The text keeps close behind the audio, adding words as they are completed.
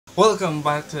Welcome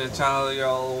back to the channel,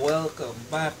 y'all. Welcome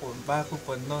back. We're back with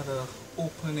another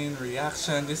opening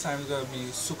reaction. This time it's gonna be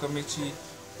Tsukimichi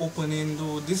opening.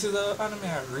 Dude, this is an anime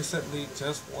I recently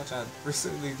just watched. I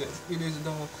recently just finished.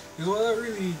 Though it was a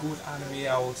really good anime,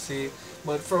 I would say.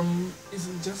 But it's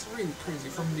just really crazy.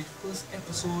 From the first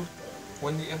episode,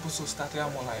 when the episode started,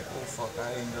 I'm all like, oh fuck,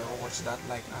 I ain't gonna watch that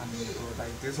like anime, bro.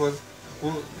 Like this was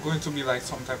going to be like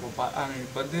some type of bad anime.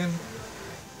 But then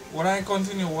when I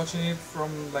continue watching it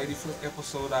from like the first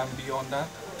episode and beyond that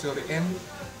till the end,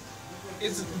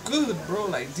 it's good, bro.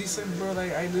 Like decent, bro.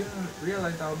 Like I didn't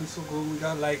realize that would be so good. We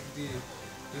got like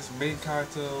this main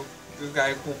character, this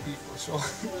guy OP for sure.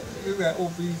 This guy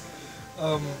OP,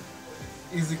 um,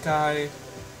 Isekai.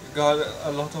 We got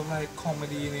a lot of like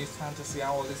comedy in it, fantasy,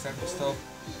 and all this type of stuff.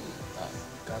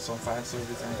 Got some fan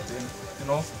service and everything, you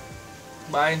know.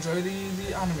 But I enjoy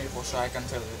the anime for sure, I can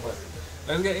tell you. But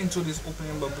let's get into this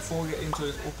opening. But before we get into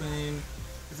this opening,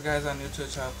 if you guys are new to the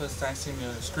channel, first time seeing me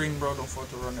on the screen, bro, don't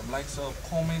forget to run them likes up,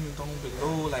 comment down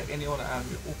below, like any other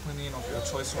anime opening of your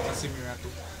choice. You want to see me react to.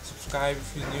 Subscribe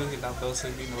if you're new, hit that bell so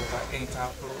you know that anytime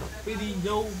I upload a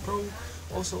video, bro.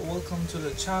 Also, welcome to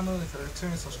the channel. If you're a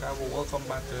returning subscriber, welcome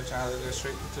back to the channel. Let's get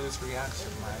straight into this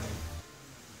reaction, man.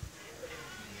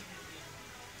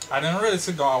 I didn't really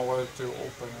sit down and wait to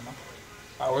open, you know.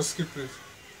 I will skip it.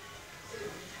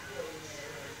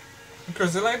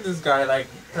 Because they like this guy like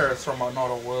Paris from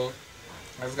another world.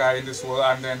 This guy in this world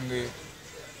and then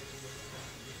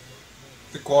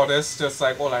the goddess just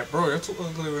like, oh like bro, you're too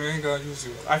ugly, we ain't gonna use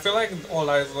you. I feel like all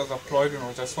eyes was employed, you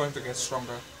know, just for him to get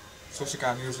stronger. So she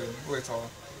can use him later on.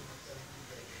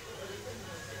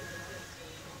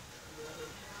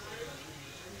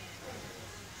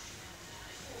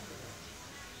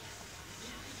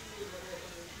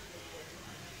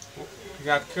 He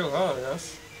got killed her,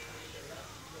 yes.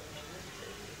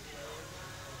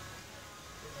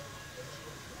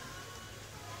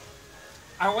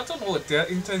 I want to know their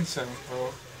intentions,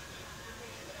 bro.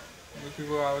 The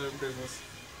people out of business.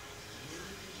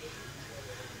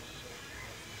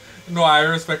 No, I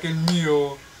respected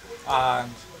Mio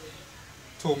and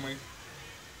Tomi.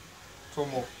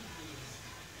 Tomo.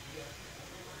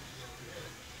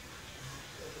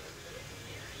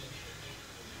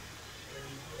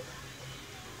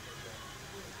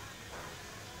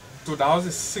 Dude, that was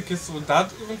the sickest one.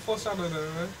 That even foreshadowed it,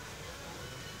 right?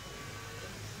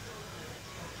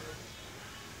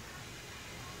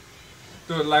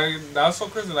 Dude, like, that's so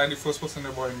crazy. Like, the first person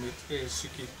ever meet is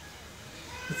Shiki.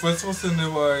 The first person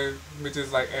ever meet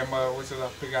is like Emma, which is a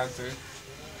pigante.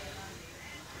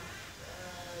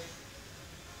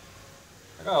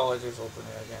 I gotta watch this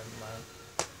opening again, man.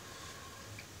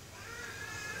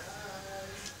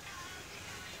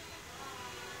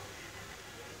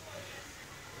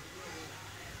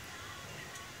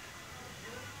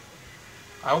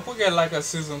 I hope we get like a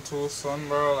season 2 soon,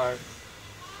 bro. Like,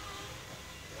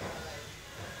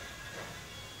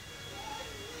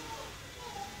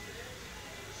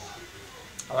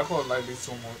 I like what like this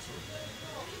so much.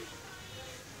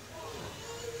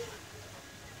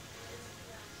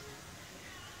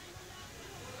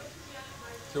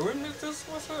 Did we meet this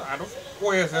person? I don't.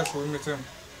 Oh yes, yes, we meet him.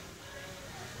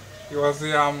 He was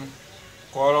the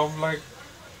god of like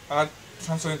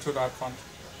transfer into that fund.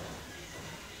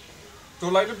 To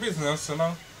like the business, you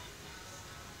know.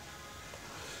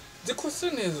 The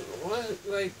question is, what,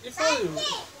 like, if I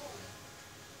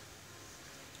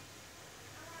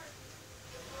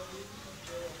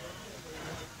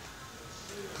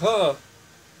her,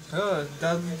 her,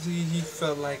 that he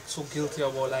felt like so guilty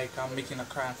about like making a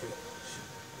crime for.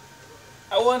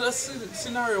 I want a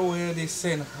scenario where they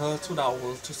send her to that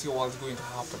world to see what's going to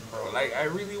happen, bro. Like, I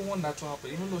really want that to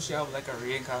happen. Even though she have like a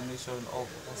reincarnation of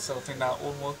herself in that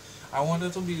old world, I want her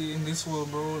to be in this world,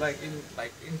 bro. Like in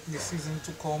the season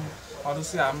to come. I want to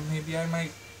say, maybe I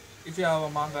might, if you have a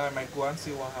manga, I might go and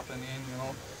see what happening, you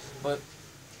know. But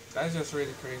that's just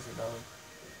really crazy, dog.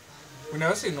 We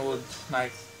never see no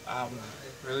like um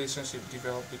relationship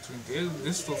develop between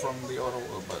this two from the other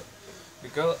world, but the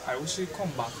girl, I wish she'd come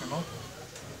back, you know.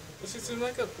 But she seems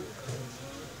like a cool.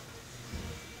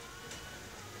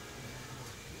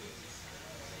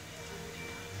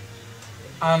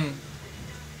 And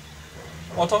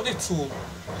out of the two,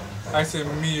 I say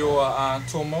Mio and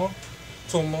Tomo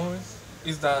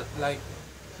is that like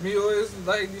Mio is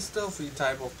like the stealthy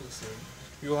type of person.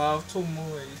 You have Tomo,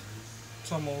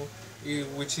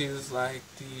 which is like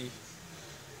the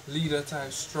leader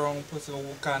type, strong person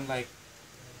who can like,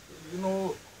 you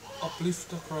know, uplift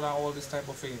the crowd and all this type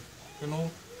of thing. You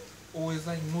know, always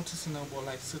like noticing about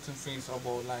like certain things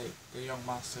about like the young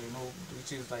master, you know,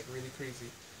 which is like really crazy.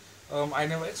 I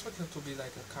never expected to be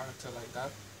like a character like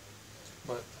that,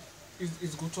 but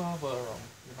it's good to have her around,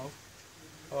 you know.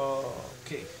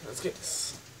 Okay, let's get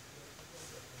this.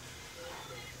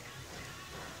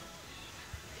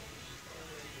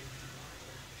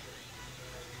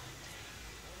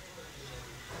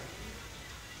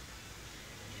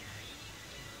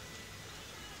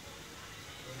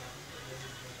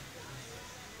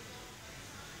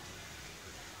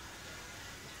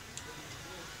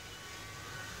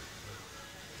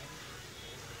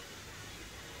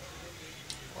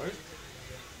 Right?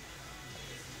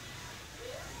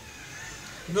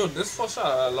 Dude, this for sure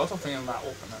a lot of things that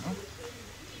open, you know?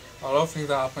 A lot of things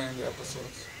that happen in the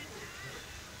episodes.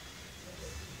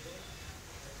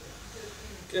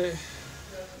 Okay.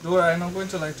 Though I'm not going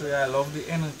to lie to you, I love the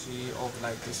energy of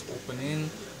like this opening.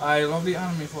 I love the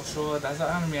anime for sure. That's the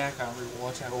anime I can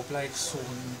rewatch. I hope like soon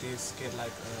this get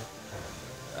like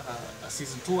a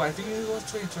season 2. I think it was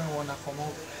 2021 that come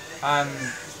out. And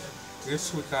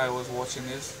this week I was watching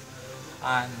this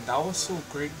and that was so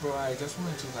great, bro. I just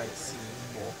wanted to like see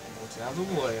more about it. I have to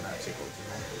go ahead and check out, you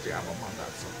know, the album on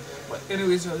that. So, but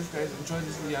anyways, if you guys enjoyed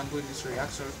this video and doing this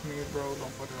reaction with me, bro,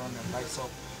 don't forget on them likes up.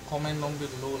 Comment down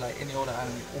below like any other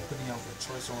anime opening of your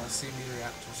choice. You want to see me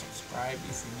react to, subscribe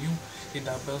if you're new. Hit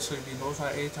that bell so you'll be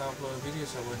notified anytime I upload videos.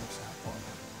 So when it's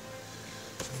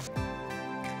happening.